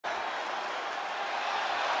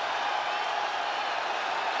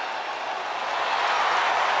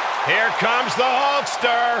Here comes the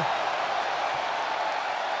Hulkster.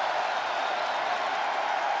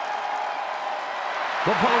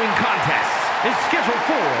 The following contest is scheduled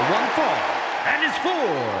for one fall and is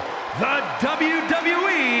for the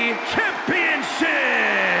WWE Championship.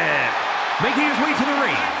 Making his way to the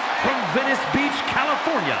ring from Venice Beach,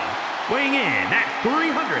 California, weighing in at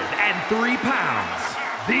 303 pounds,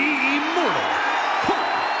 the Immortal Hulk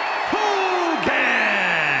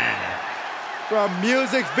Hogan. From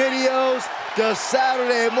music videos to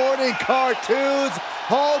Saturday morning cartoons,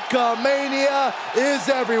 Hulkamania is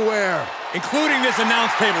everywhere. Including this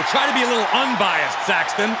announce table. Try to be a little unbiased,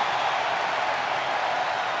 Saxton.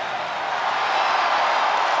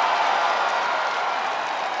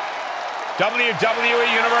 WWE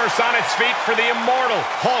Universe on its feet for the Immortal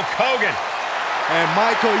Hulk Hogan. And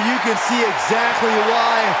Michael, you can see exactly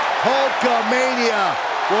why Hulkamania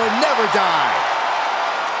will never die.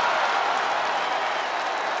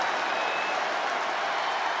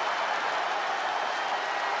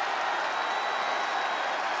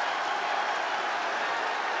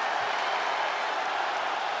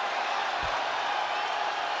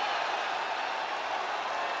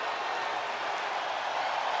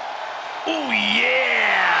 Oh,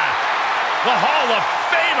 yeah! The Hall of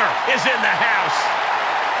Famer is in the house.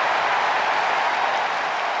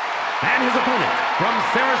 And his opponent from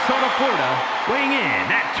Sarasota, Florida, weighing in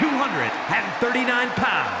at 239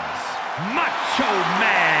 pounds, Macho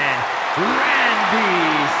Man Randy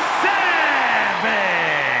Savage.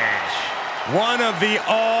 One of the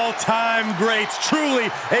all-time greats. Truly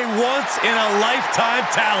a once-in-a-lifetime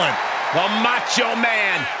talent. The Macho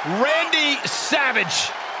Man Randy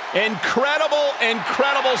Savage. Incredible,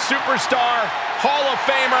 incredible superstar, Hall of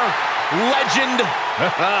Famer, legend.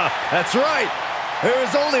 That's right.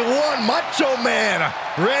 There's only one Macho Man,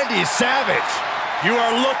 Randy Savage. You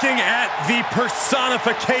are looking at the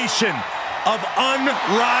personification of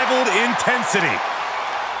unrivaled intensity.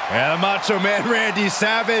 And Macho Man Randy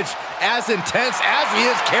Savage, as intense as he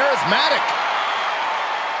is charismatic.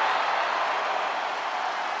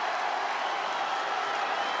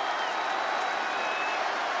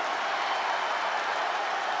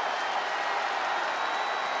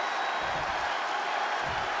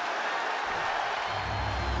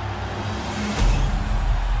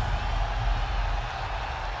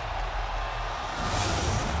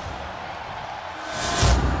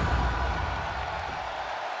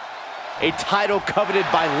 A title coveted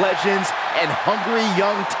by legends and hungry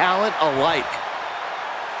young talent alike.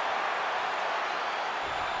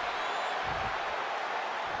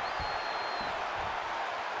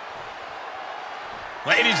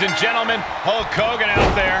 Ladies and gentlemen, Hulk Hogan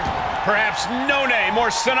out there. Perhaps no name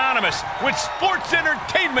more synonymous with sports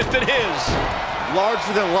entertainment than his.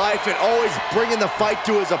 Larger than life and always bringing the fight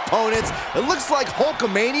to his opponents. It looks like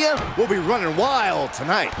Hulkamania will be running wild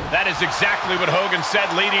tonight. That is exactly what Hogan said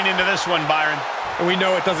leading into this one, Byron. And we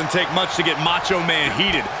know it doesn't take much to get Macho Man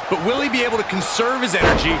heated, but will he be able to conserve his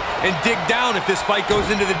energy and dig down if this fight goes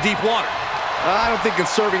into the deep water? I don't think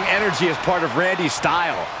conserving energy is part of Randy's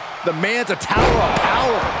style. The man's a tower of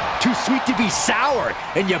power, too sweet to be sour,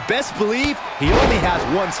 and you best believe he only has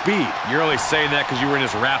one speed. You're only saying that because you were in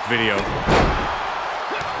his rap video.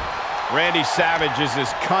 Randy Savage is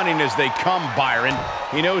as cunning as they come, Byron.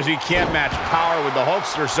 He knows he can't match power with the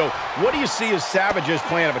Hulkster, so what do you see as Savage's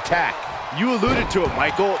plan of attack? You alluded to it,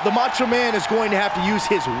 Michael. The Macho Man is going to have to use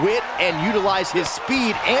his wit and utilize his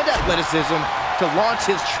speed and athleticism to launch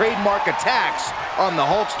his trademark attacks on the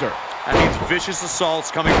Hulkster. That means vicious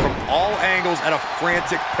assaults coming from all angles at a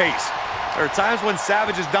frantic pace. There are times when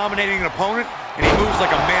Savage is dominating an opponent and he moves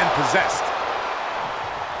like a man possessed.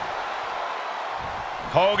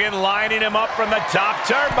 Hogan lining him up from the top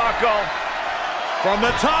turnbuckle. From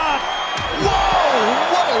the top. Whoa,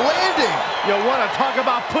 what a landing. You want to talk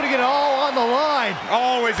about putting it all on the line.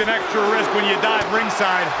 Always an extra risk when you dive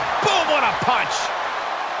ringside. Boom, what a punch.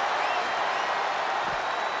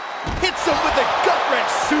 Hits him with a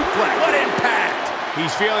gut-wrench suplex. What impact.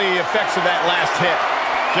 He's feeling the effects of that last hit.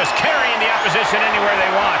 Just carrying the opposition anywhere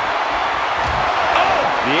they want. Oh!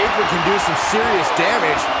 The apron can do some serious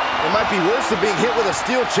damage. It might be worse than being hit with a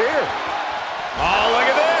steel chair. Oh, look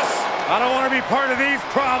at this. I don't want to be part of these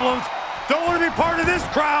problems. Don't want to be part of this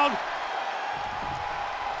crowd.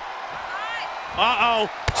 Uh-oh.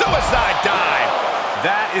 Suicide dive.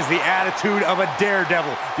 That is the attitude of a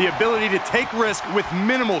daredevil. The ability to take risk with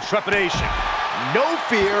minimal trepidation. No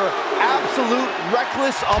fear, absolute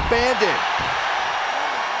reckless abandon.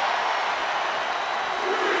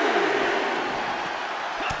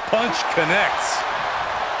 Punch connects.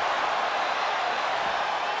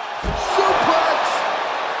 Suplex.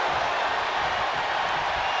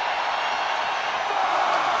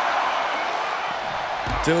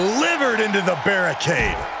 Delivered into the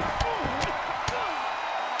barricade.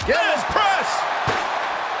 Get his press.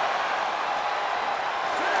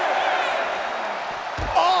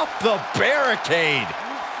 Off the barricade.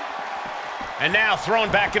 And now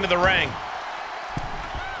thrown back into the ring.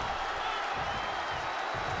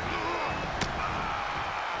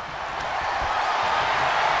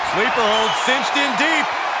 Sleeper hold cinched in deep.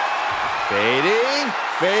 Fading,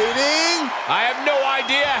 fading. I have no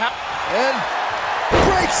idea how. And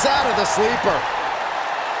breaks out of the sleeper.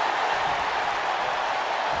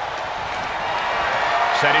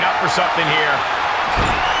 Setting up for something here.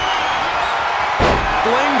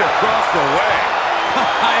 Flinged across the way.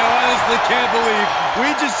 I honestly can't believe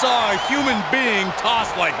we just saw a human being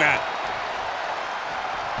tossed like that.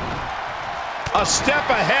 A step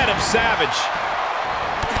ahead of Savage.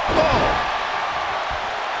 Oh.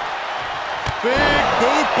 Big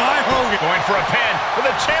boot by Hogan. Going for a pin for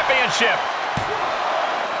the championship.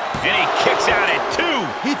 And he kicks out at 2.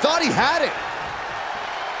 He thought he had it.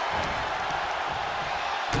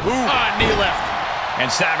 Knee lift.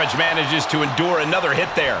 And Savage manages to endure another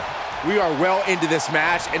hit there. We are well into this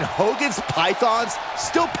match, and Hogan's Pythons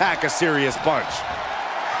still pack a serious punch.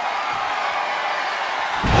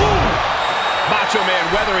 Macho Man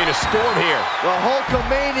weathering a storm here. The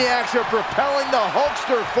Hulkamaniacs are propelling the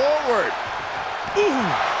Hulkster forward.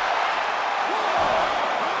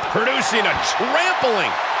 Producing a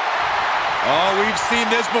trampling. Oh, we've seen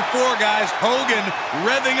this before, guys. Hogan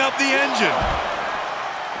revving up the engine.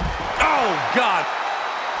 Oh, God.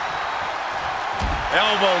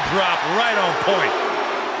 Elbow drop right on point.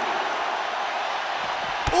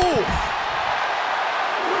 Oof.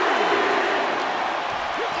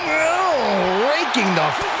 Oh, raking the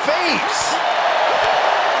face.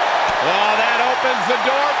 Oh, that opens the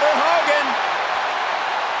door for Hogan.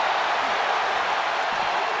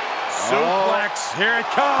 Suplex, here it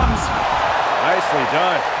comes. Nicely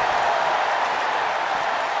done.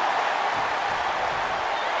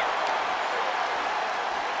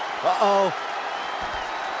 Uh-oh.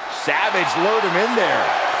 Savage lured him in there.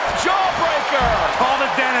 Jawbreaker! Call the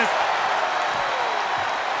dentist.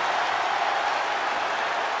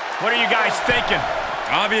 What are you guys thinking?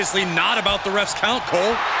 Obviously not about the ref's count,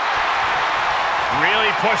 Cole.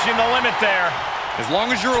 Really pushing the limit there. As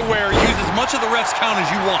long as you're aware, use as much of the ref's count as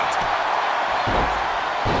you want.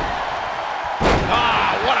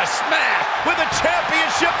 What a smash with the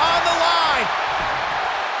championship on the line.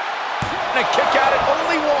 And a kick out at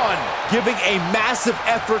only 1. Giving a massive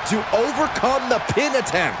effort to overcome the pin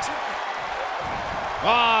attempt.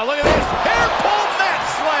 Look at this. Hair pull mat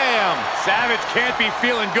slam. Savage can't be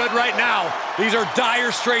feeling good right now. These are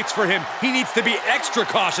dire straits for him. He needs to be extra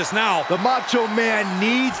cautious now. The Macho Man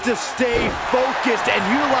needs to stay focused and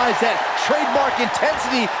utilize that trademark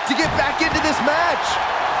intensity to get back into this match.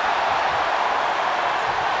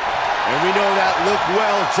 And we know that look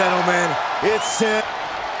well, gentlemen. It's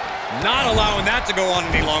not allowing that to go on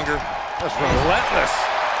any longer. That's relentless.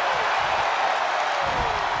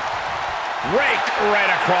 Rake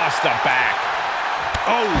right across the back.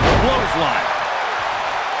 Oh, clothesline.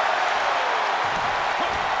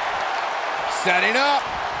 Setting up.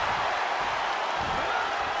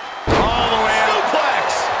 All the way out.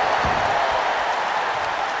 Suplex.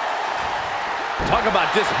 Talk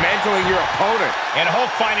about dismantling your opponent. And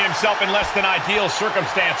Hulk finding himself in less than ideal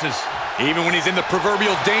circumstances. Even when he's in the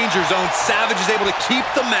proverbial danger zone, Savage is able to keep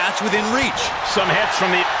the match within reach. Some hits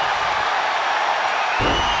from the...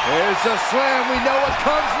 There's a slam. We know what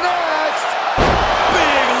comes next.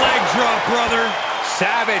 Big leg drop, brother.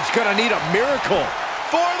 Savage gonna need a miracle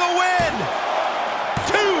for the win.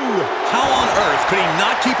 2. How on earth could he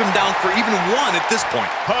not keep him down for even 1 at this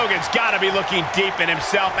point? Hogan's got to be looking deep in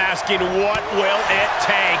himself, asking what will it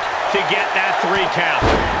take to get that 3 count.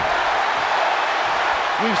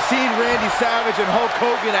 We've seen Randy Savage and Hulk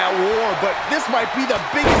Hogan at war, but this might be the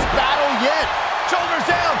biggest battle yet. Shoulders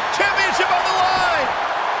down, championship on the line.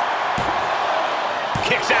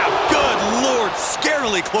 Kicks out. Good Lord,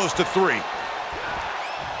 scarily close to 3.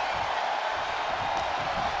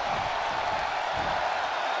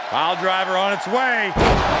 Pile driver on its way.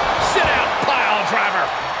 Sit out, pile driver.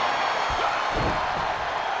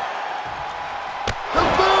 The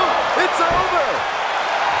boot, it's over.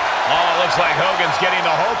 Oh, looks like Hogan's getting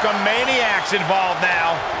the Hulkamaniacs involved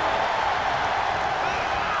now.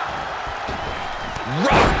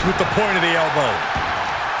 Rocked with the point of the elbow.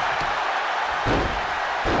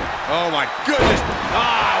 Oh my goodness.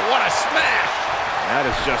 What a smash. That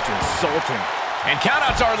is just insulting. And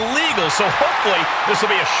countouts are legal, so hopefully this will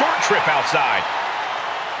be a short trip outside.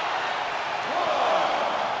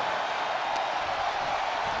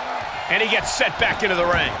 And he gets set back into the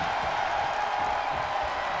ring.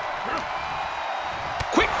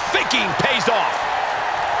 Quick thinking pays off.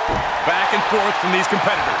 Back and forth from these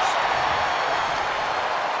competitors.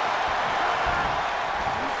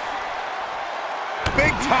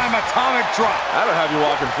 Big time atomic drop. That'll have you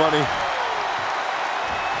walking funny.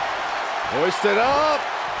 Hoisted up.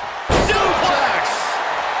 Suplex.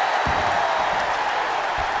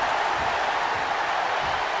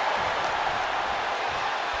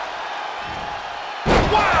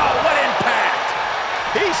 Wow, what impact!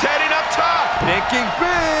 He's heading up top. Thinking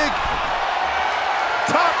big.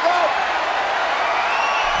 Top rope.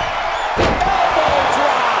 Elbow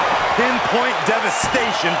drop. Pinpoint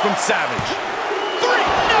devastation from Savage. 3,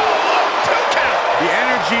 no, 2 count. The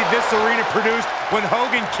energy this arena produced when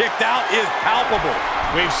Hogan kicked out is palpable.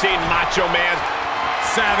 We've seen Macho Man.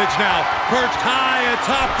 Savage now perched high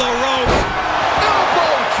atop the ropes.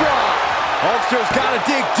 Elbow drop. Hulkster's got to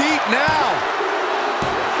dig deep now.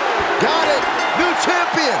 Got it. New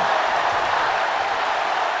champion.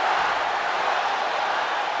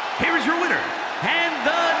 Here is your winner, and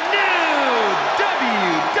the new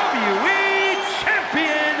WWE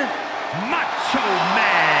Champion, Macho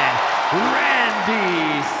Man,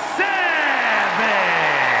 Randy Savage.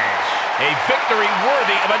 A victory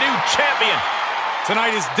worthy of a new champion.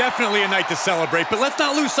 Tonight is definitely a night to celebrate, but let's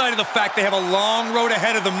not lose sight of the fact they have a long road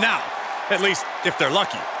ahead of them now. At least, if they're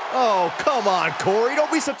lucky. Oh, come on, Corey.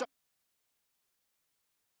 Don't be such a...